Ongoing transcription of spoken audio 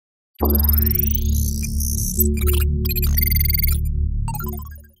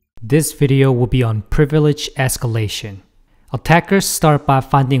This video will be on privilege escalation. Attackers start by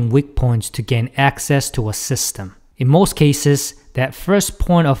finding weak points to gain access to a system. In most cases, that first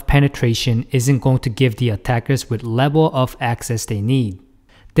point of penetration isn't going to give the attackers with level of access they need.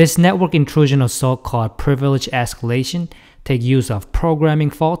 This network intrusion assault called privilege escalation takes use of programming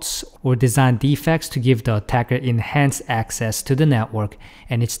faults or design defects to give the attacker enhanced access to the network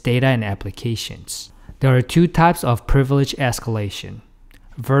and its data and applications. There are two types of privilege escalation: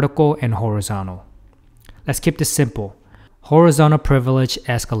 vertical and horizontal. Let's keep this simple. Horizontal privilege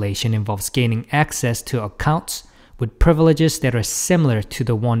escalation involves gaining access to accounts with privileges that are similar to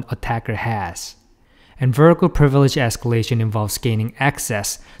the one attacker has. And vertical privilege escalation involves gaining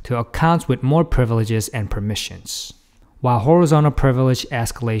access to accounts with more privileges and permissions. While horizontal privilege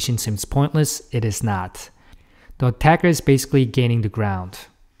escalation seems pointless, it is not. The attacker is basically gaining the ground,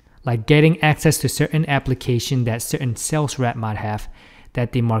 like getting access to certain application that certain sales rep might have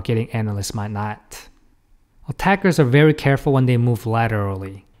that the marketing analyst might not. Attackers are very careful when they move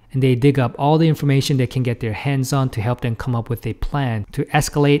laterally, and they dig up all the information they can get their hands on to help them come up with a plan to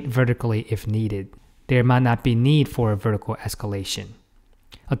escalate vertically if needed. There might not be need for a vertical escalation.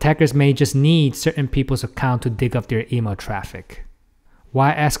 Attackers may just need certain people's account to dig up their email traffic.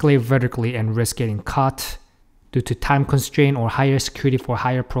 Why escalate vertically and risk getting caught due to time constraint or higher security for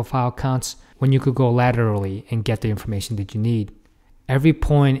higher profile accounts when you could go laterally and get the information that you need? Every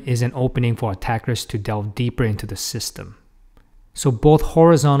point is an opening for attackers to delve deeper into the system. So both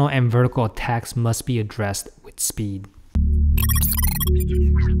horizontal and vertical attacks must be addressed with speed.